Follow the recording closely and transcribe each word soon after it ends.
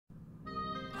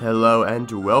Hello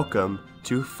and welcome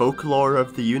to Folklore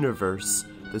of the Universe,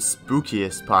 the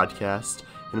spookiest podcast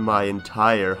in my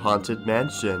entire haunted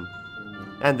mansion.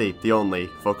 And the only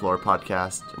folklore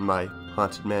podcast in my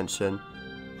haunted mansion.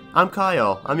 I'm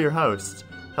Kyle, I'm your host.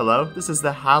 Hello, this is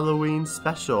the Halloween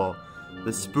special.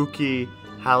 The spooky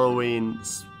Halloween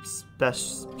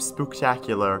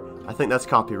spooktacular. I think that's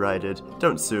copyrighted.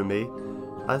 Don't sue me.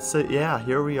 So yeah,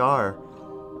 here we are.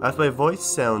 If my voice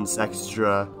sounds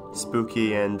extra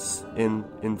spooky and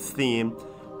in theme,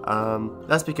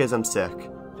 that's because I'm sick.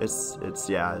 It's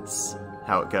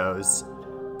how it goes.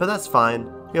 But that's fine.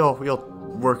 We'll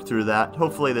work through that.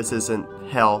 Hopefully this isn't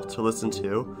hell to listen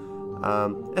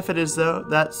to. If it is though,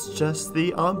 that's just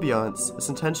the ambiance. It's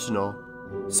intentional.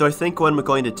 So I think what I'm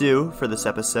going to do for this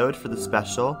episode, for the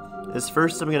special, is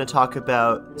first I'm going to talk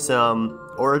about some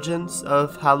origins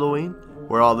of Halloween,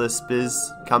 where all this biz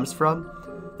comes from.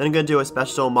 Then I'm going to do a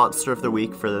special Monster of the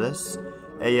Week for this.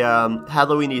 A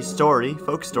Halloween-y story,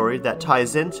 folk story, that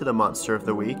ties into the Monster of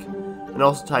the Week, and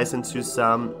also ties into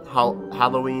some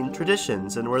Halloween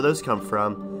traditions and where those come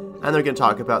from. And they're going to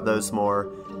talk about those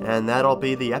more, and that'll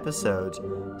be the episode.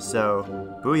 So,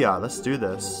 booyah, let's do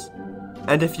this.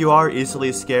 And if you are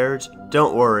easily scared,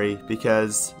 don't worry,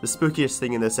 because the spookiest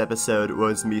thing in this episode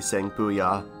was me saying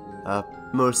booyah,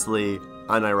 mostly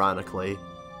unironically.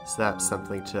 So that's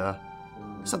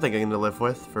something I'm going to live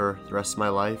with for the rest of my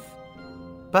life.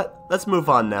 But let's move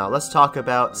on now. Let's talk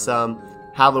about some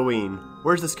Halloween.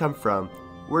 Where does this come from?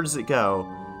 Where does it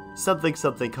go? Something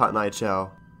Cotton Eye Joe.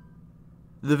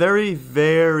 The very,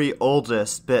 very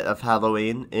oldest bit of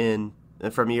Halloween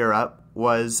from Europe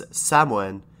was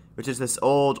Samhain, which is this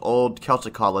old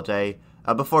Celtic holiday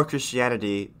before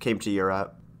Christianity came to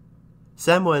Europe.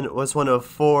 Samhain was one of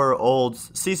 4 old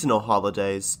seasonal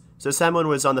holidays. So Samhain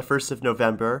was on the 1st of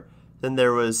November. Then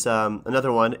there was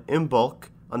another one, Imbolc,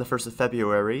 on the 1st of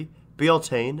February,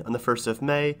 Beltane on the 1st of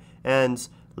May, and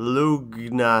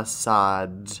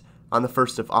Lugnasad on the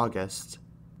 1st of August.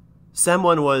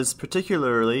 Samhain was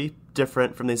particularly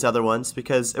different from these other ones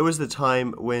because it was the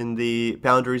time when the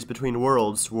boundaries between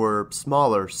worlds were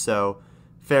smaller, so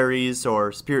fairies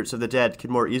or spirits of the dead could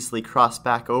more easily cross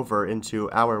back over into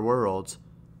our world.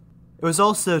 It was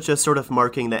also just sort of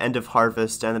marking the end of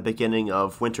harvest and the beginning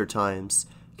of winter times,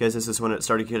 because this is when it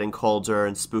started getting colder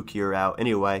and spookier out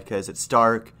anyway, because it's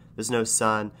dark, there's no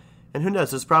sun, and who knows,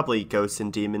 there's probably ghosts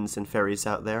and demons and fairies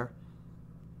out there.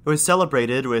 It was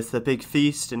celebrated with a big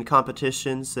feast and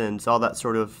competitions and all that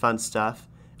sort of fun stuff,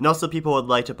 and also people would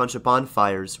light a bunch of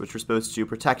bonfires, which were supposed to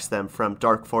protect them from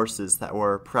dark forces that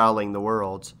were prowling the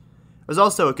world. It was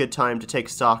also a good time to take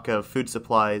stock of food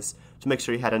supplies to make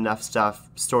sure you had enough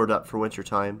stuff stored up for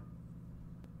wintertime.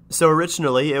 So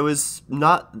originally, it was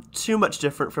not too much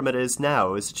different from it is now.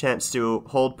 It was a chance to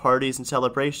hold parties and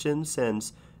celebrations, and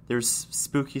there's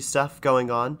spooky stuff going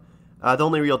on. The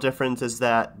only real difference is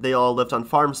that they all lived on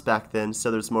farms back then, so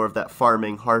there's more of that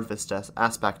farming harvest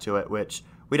aspect to it, which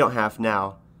we don't have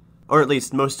now. Or at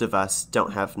least most of us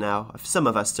don't have now. Some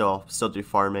of us still do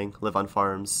farming, live on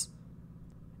farms.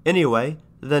 Anyway,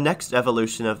 the next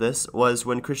evolution of this was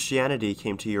when Christianity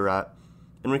came to Europe.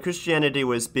 And when Christianity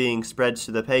was being spread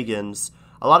to the pagans,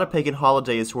 a lot of pagan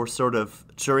holidays were sort of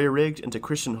jury-rigged into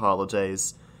Christian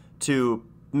holidays to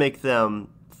make them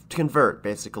convert,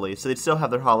 basically. So they'd still have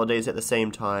their holidays at the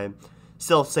same time,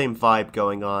 still same vibe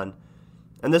going on.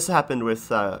 And this happened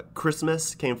with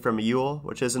Christmas, came from Yule,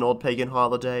 which is an old pagan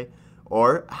holiday,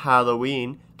 or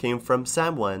Halloween came from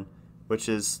Samhain, which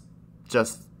is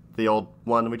just the old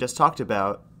one we just talked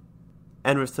about.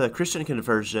 And with the Christian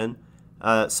conversion,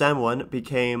 Samhain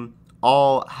became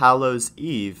All Hallows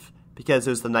Eve, because it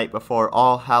was the night before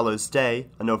All Hallows Day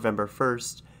on November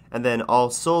 1st, and then All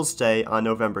Souls Day on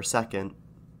November 2nd.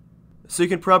 So you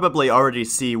can probably already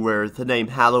see where the name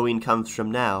Halloween comes from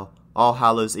now. All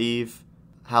Hallows Eve,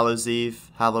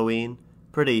 Halloween.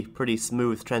 Pretty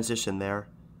smooth transition there.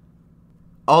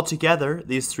 Altogether,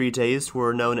 these 3 days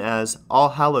were known as All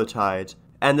Hallowtide,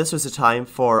 and this was a time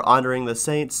for honoring the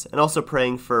saints and also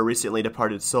praying for recently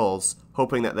departed souls,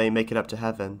 hoping that they make it up to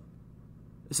heaven.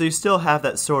 So you still have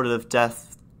that sort of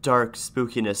death, dark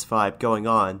spookiness vibe going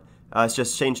on. It's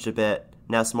just changed a bit.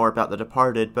 Now it's more about the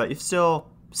departed, but you've still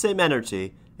same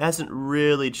energy. It hasn't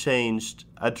really changed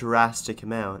a drastic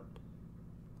amount.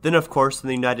 Then, of course, in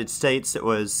the United States, it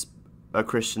was a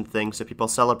Christian thing, so people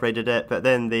celebrated it, but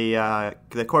then the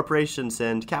corporations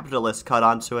and capitalists caught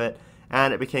onto it,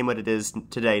 and it became what it is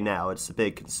today now. It's a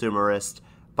big consumerist,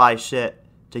 buy shit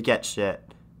to get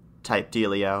shit type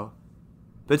dealio.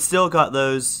 But still got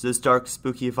those dark,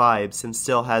 spooky vibes, and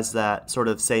still has that sort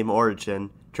of same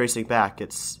origin, tracing back.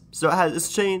 It's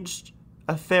changed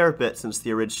a fair bit since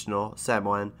the original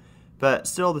Samhain, but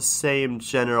still the same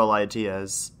general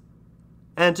ideas.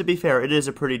 And to be fair, it is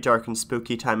a pretty dark and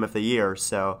spooky time of the year,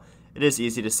 so it is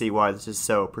easy to see why this is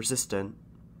so persistent.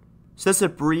 So that's a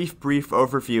brief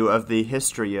overview of the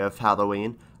history of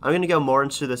Halloween. I'm going to go more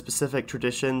into the specific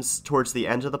traditions towards the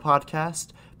end of the podcast,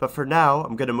 but for now,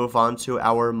 I'm going to move on to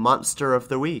our Monster of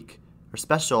the Week, our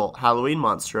special Halloween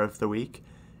Monster of the Week,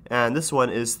 and this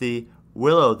one is the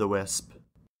Will O'The Wisp.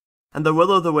 And the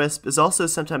Will O'The Wisp is also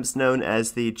sometimes known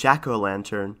as the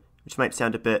Jack-o'-lantern, which might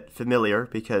sound a bit familiar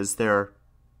because they're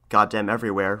goddamn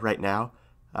everywhere right now,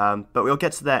 but we'll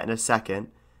get to that in a second.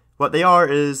 What they are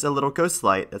is a little ghost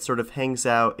light that sort of hangs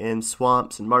out in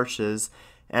swamps and marshes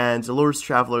and lures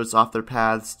travelers off their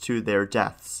paths to their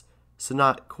deaths. So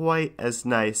not quite as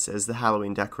nice as the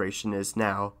Halloween decoration is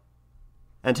now.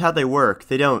 And how they work,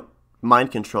 they don't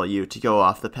mind control you to go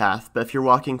off the path, but if you're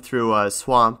walking through a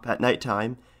swamp at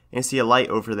nighttime and you see a light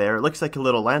over there, it looks like a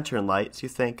little lantern light, so you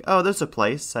think, oh, there's a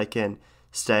place I can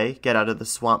stay, get out of the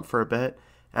swamp for a bit,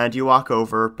 and you walk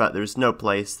over, but there's no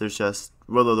place, there's just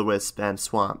Will O'The Wisp and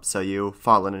swamp, so you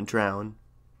fall in and drown.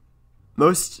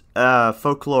 Most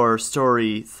folklore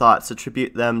story thoughts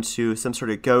attribute them to some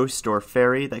sort of ghost or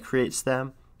fairy that creates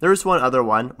them. There is one other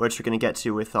one, which we're going to get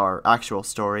to with our actual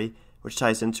story, which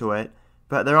ties into it,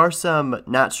 but there are some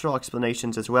natural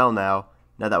explanations as well now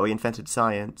that we invented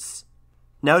science.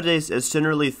 Nowadays, it's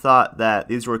generally thought that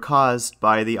these were caused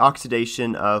by the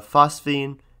oxidation of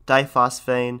phosphine,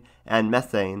 diphosphane, and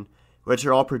methane, which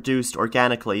are all produced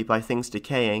organically by things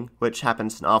decaying, which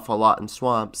happens an awful lot in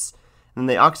swamps. And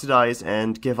they oxidize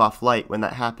and give off light when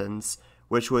that happens,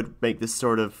 which would make this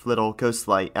sort of little ghost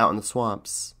light out in the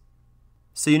swamps.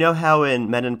 So you know how in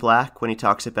Men in Black, when he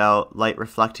talks about light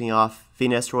reflecting off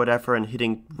Venus or whatever and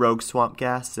hitting rogue swamp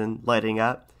gas and lighting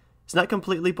up? It's not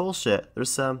completely bullshit. There's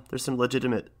some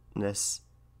legitimateness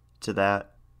to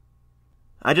that.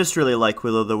 I just really like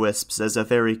Will O'The Wisps as a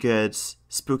very good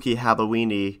spooky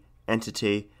Halloween-y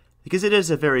entity, because it is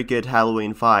a very good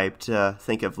Halloween vibe to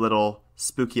think of little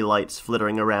spooky lights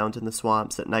flittering around in the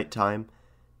swamps at nighttime.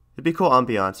 It'd be cool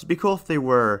ambiance. It'd be cool if they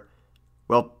were,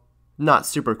 well, not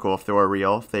super cool if they were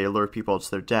real, if they lured people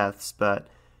to their deaths, but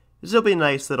it'd still be a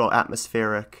nice little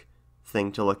atmospheric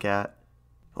thing to look at.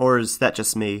 Or is that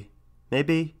just me?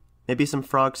 Maybe some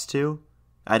frogs too?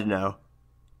 I don't know.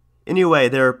 Anyway,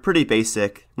 they're pretty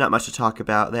basic, not much to talk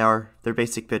about. They're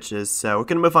basic bitches, so we're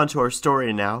gonna move on to our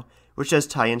story now, which does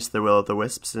tie into the Will O'The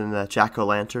Wisps and the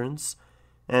Jack-o'-lanterns.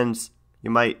 And you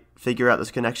might figure out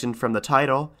this connection from the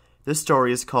title. This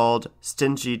story is called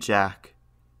Stingy Jack.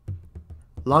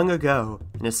 Long ago,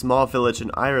 in a small village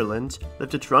in Ireland,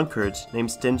 lived a drunkard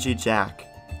named Stingy Jack.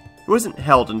 He wasn't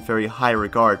held in very high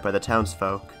regard by the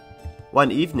townsfolk.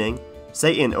 One evening,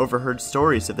 Satan overheard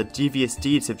stories of the devious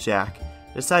deeds of Jack,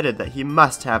 and decided that he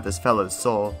must have this fellow's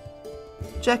soul.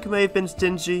 Jack may have been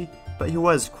stingy, but he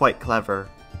was quite clever.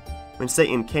 When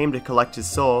Satan came to collect his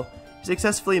soul, he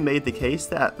successfully made the case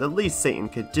that the least Satan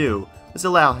could do was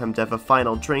allow him to have a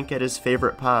final drink at his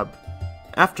favorite pub.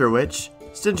 After which,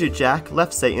 Stingy Jack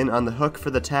left Satan on the hook for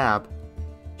the tab.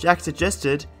 Jack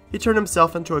suggested he turn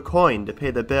himself into a coin to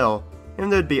pay the bill, and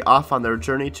they'd be off on their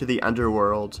journey to the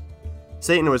underworld.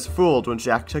 Satan was fooled when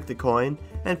Jack took the coin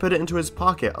and put it into his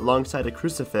pocket alongside a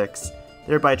crucifix,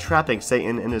 thereby trapping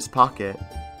Satan in his pocket.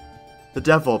 The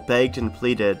devil begged and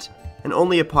pleaded, and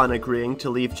only upon agreeing to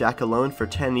leave Jack alone for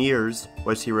 10 years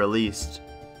was he released.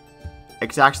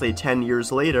 Exactly 10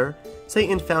 years later,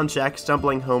 Satan found Jack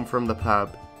stumbling home from the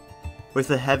pub. With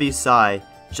a heavy sigh,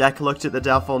 Jack looked at the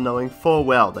devil, knowing full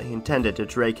well that he intended to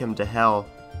drag him to hell.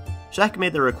 Jack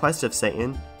made the request of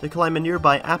Satan to climb a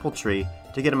nearby apple tree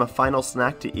to get him a final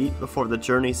snack to eat before the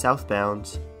journey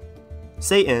southbound.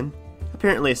 Satan,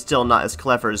 apparently still not as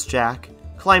clever as Jack,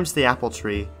 climbs the apple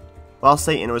tree. While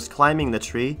Satan was climbing the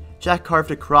tree, Jack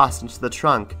carved a cross into the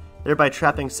trunk, thereby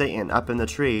trapping Satan up in the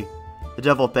tree. The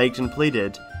devil begged and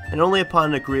pleaded, and only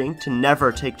upon agreeing to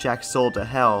never take Jack's soul to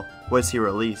hell was he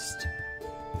released.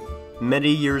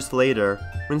 Many years later,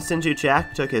 when Stingy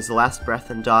Jack took his last breath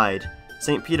and died,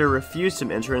 St. Peter refused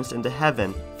him entrance into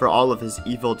heaven for all of his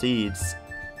evil deeds.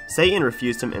 Satan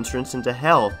refused him entrance into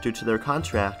hell due to their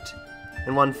contract.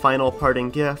 In one final parting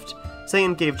gift,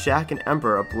 Satan gave Jack an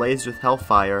ember ablaze with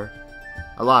hellfire.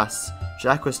 Alas,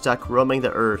 Jack was stuck roaming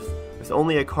the earth, with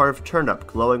only a carved turnip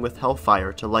glowing with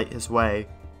hellfire to light his way.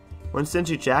 When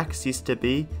Stingy Jack ceased to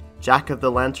be, Jack of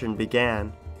the Lantern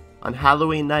began. On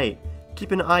Halloween night,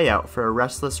 keep an eye out for a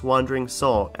restless wandering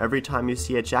soul every time you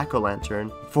see a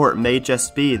jack-o'-lantern, for it may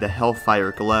just be the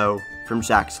hellfire glow from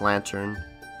Jack's lantern.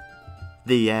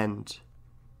 The end.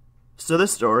 So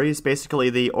this story is basically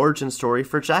the origin story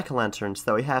for jack-o'-lanterns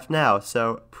that we have now,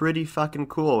 so pretty fucking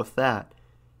cool with that.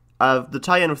 The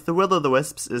tie-in with the Will O'The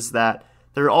Wisps is that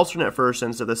there are alternate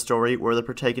versions of the story where the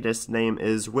protagonist's name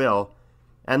is Will,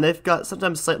 and they've got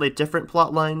sometimes slightly different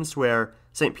plot lines where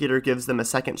St. Peter gives them a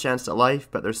second chance at life,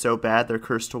 but they're so bad they're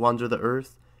cursed to wander the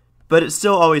earth. But it's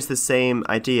still always the same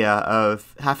idea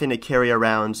of having to carry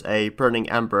around a burning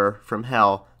ember from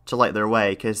hell to light their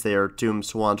way because they are doomed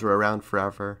to wander around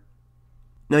forever.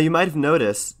 Now you might have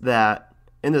noticed that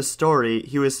in this story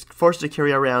he was forced to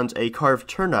carry around a carved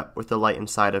turnip with the light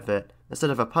inside of it instead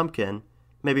of a pumpkin.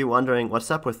 Maybe wondering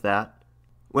what's up with that.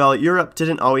 Well, Europe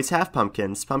didn't always have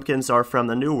pumpkins. Pumpkins are from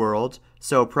the New World,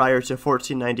 so prior to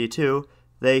 1492,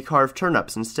 they carved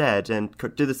turnips instead and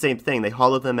do the same thing. They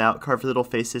hollow them out, carve little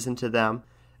faces into them.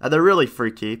 They're really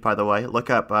freaky, by the way. Look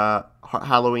up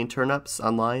Halloween turnips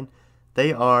online.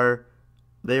 They are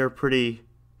pretty,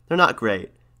 they're not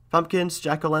great. Pumpkins,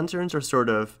 jack-o'-lanterns are sort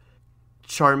of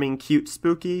charming, cute,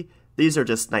 spooky. These are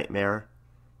just nightmare.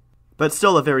 But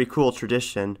still a very cool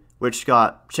tradition, which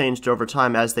got changed over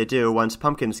time as they do once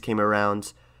pumpkins came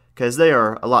around, because they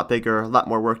are a lot bigger, a lot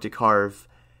more work to carve.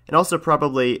 And also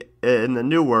probably in the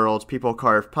New World, people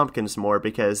carved pumpkins more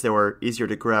because they were easier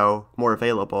to grow, more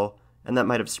available, and that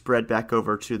might have spread back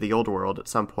over to the Old World at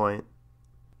some point.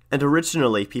 And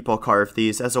originally, people carved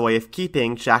these as a way of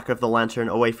keeping Jack-o'-the-Lantern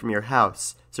away from your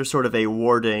house. So sort of a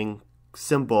warding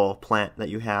symbol plant that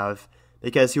you have,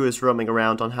 because he was roaming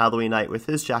around on Halloween night with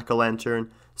his jack-o'-lantern,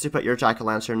 so you put your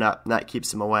jack-o'-lantern up, and that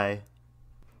keeps him away.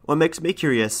 What makes me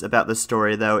curious about this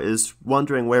story, though, is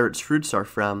wondering where its roots are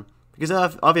from.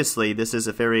 Because obviously this is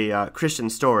a very Christian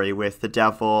story with the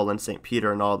devil and St.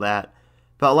 Peter and all that,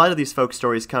 but a lot of these folk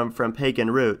stories come from pagan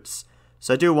roots,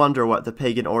 so I do wonder what the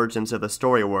pagan origins of the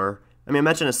story were. I mean,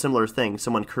 imagine a similar thing,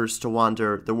 someone cursed to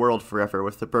wander the world forever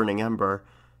with the burning ember,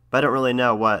 but I don't really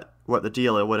know what the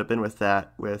deal would have been with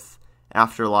that, with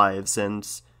afterlives and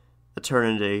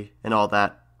eternity and all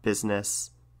that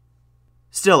business.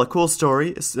 Still, a cool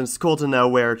story. It's cool to know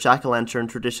where jack-o'-lantern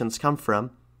traditions come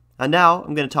from. And now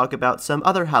I'm going to talk about some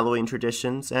other Halloween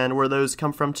traditions and where those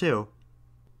come from too.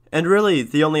 And really,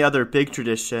 the only other big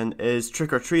tradition is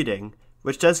trick-or-treating,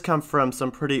 which does come from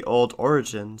some pretty old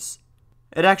origins.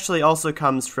 It actually also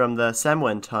comes from the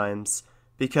Samhain times,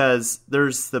 because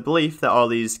there's the belief that all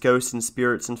these ghosts and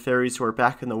spirits and fairies were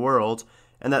back in the world,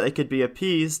 and that they could be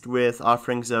appeased with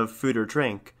offerings of food or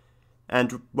drink.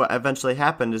 And what eventually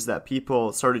happened is that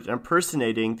people started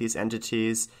impersonating these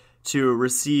entities to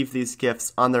receive these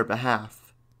gifts on their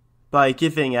behalf. By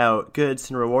giving out goods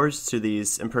and rewards to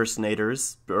these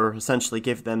impersonators, or essentially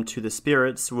give them to the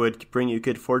spirits, would bring you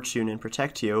good fortune and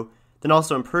protect you, then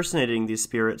also impersonating these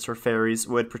spirits or fairies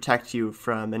would protect you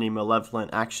from any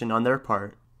malevolent action on their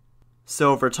part.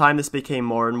 So over time this became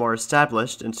more and more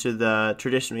established into the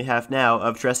tradition we have now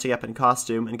of dressing up in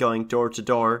costume and going door to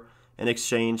door in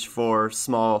exchange for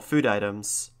small food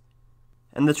items.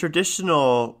 And the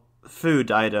traditional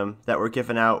food item that were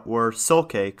given out were soul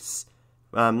cakes.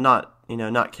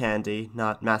 Not candy,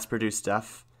 not mass-produced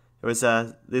stuff. It was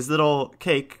these little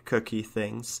cake cookie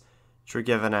things which were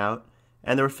given out,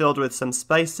 and they were filled with some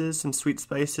spices, some sweet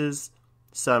spices,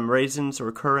 some raisins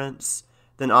or currants.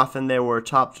 Then often they were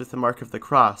topped with the mark of the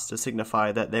cross to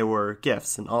signify that they were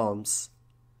gifts and alms.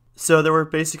 So there were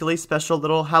basically special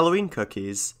little Halloween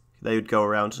cookies that you'd go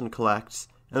around and collect.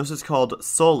 And this is called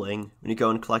souling, when you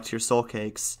go and collect your soul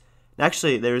cakes. And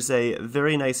actually, there's a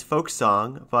very nice folk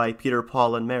song by Peter,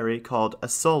 Paul, and Mary called A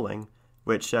Souling,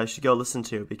 which I should go listen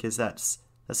to because that's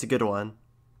a good one.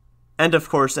 And of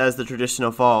course, as the tradition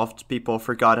evolved, people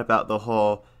forgot about the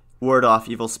whole ward off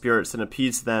evil spirits and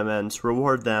appease them and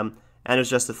reward them, and it was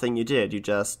just a thing you did. You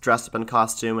just dressed up in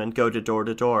costume and go to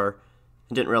door,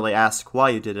 and didn't really ask why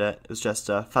you did it. It was just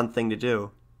a fun thing to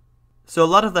do. So a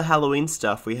lot of the Halloween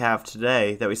stuff we have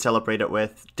today that we celebrate it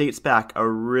with dates back a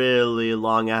really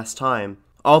long-ass time,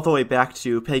 all the way back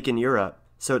to pagan Europe.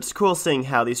 So it's cool seeing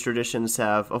how these traditions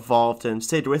have evolved and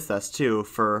stayed with us, too,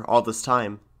 for all this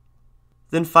time.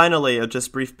 Then finally, a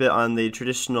just brief bit on the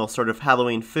traditional sort of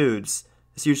Halloween foods.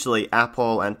 It's usually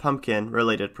apple and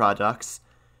pumpkin-related products.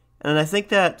 And I think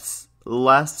that's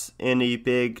less any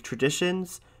big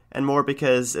traditions, and more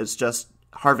because it's just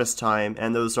harvest time,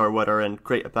 and those are what are in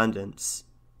great abundance.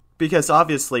 Because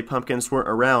obviously pumpkins weren't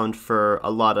around for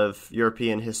a lot of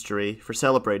European history for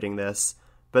celebrating this,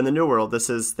 but in the New World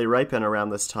they ripen around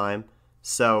this time,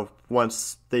 so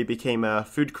once they became a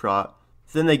food crop,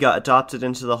 then they got adopted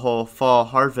into the whole fall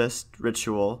harvest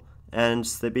ritual, and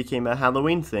they became a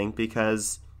Halloween thing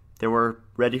because they were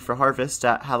ready for harvest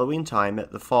at Halloween time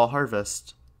at the fall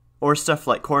harvest. Or stuff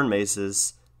like corn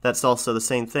mazes. that's also the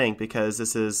same thing because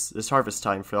this is harvest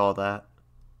time for all that.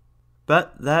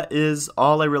 But that is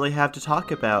all I really have to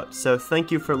talk about, so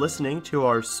thank you for listening to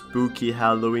our spooky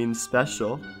Halloween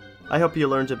special. I hope you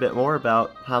learned a bit more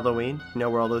about Halloween,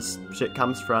 where all this shit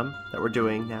comes from that we're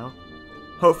doing now.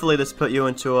 Hopefully this put you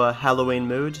into a Halloween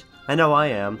mood. I know I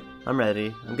am. I'm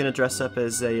ready. I'm gonna dress up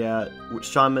as a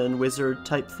shaman wizard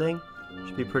type thing.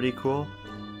 Should be pretty cool.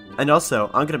 And also,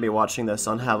 I'm gonna be watching this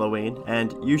on Halloween,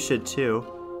 and you should too.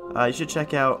 You should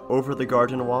check out Over the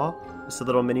Garden Wall. It's a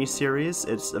little mini-series.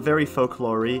 It's very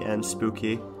folklore-y and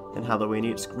spooky and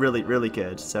Halloween-y. It's really, really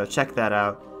good, so check that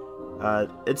out.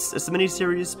 It's a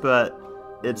mini-series, but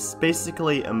it's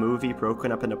basically a movie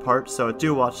broken up into parts, so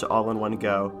do watch it all in one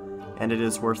go, and it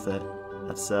is worth it.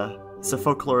 It's a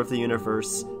Folklore of the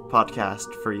Universe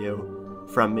podcast for you,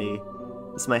 from me.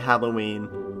 It's my Halloween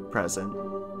present.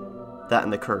 That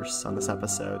and the curse on this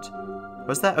episode.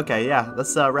 Was that? Okay, yeah,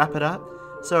 let's wrap it up.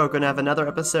 So we're going to have another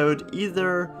episode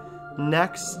either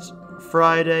next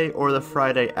Friday or the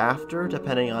Friday after,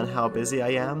 depending on how busy I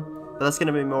am. But that's going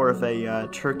to be more of a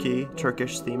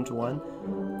Turkish-themed one,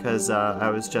 because I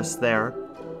was just there.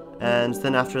 And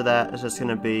then after that, it's just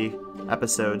going to be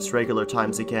episodes, regular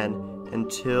times again,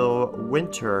 until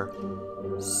winter.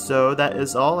 So that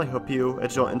is all. I hope you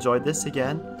enjoyed this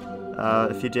again.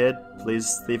 If you did,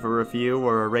 please leave a review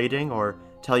or a rating, or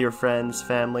tell your friends,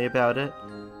 family about it.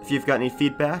 If you've got any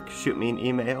feedback, shoot me an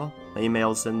email. My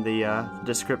email's in the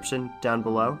description down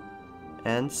below.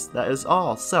 And that is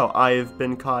all. So, I've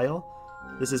been Kyle.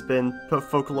 This has been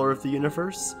Folklore of the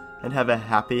Universe, and have a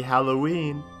happy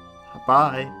Halloween.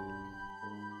 Bye.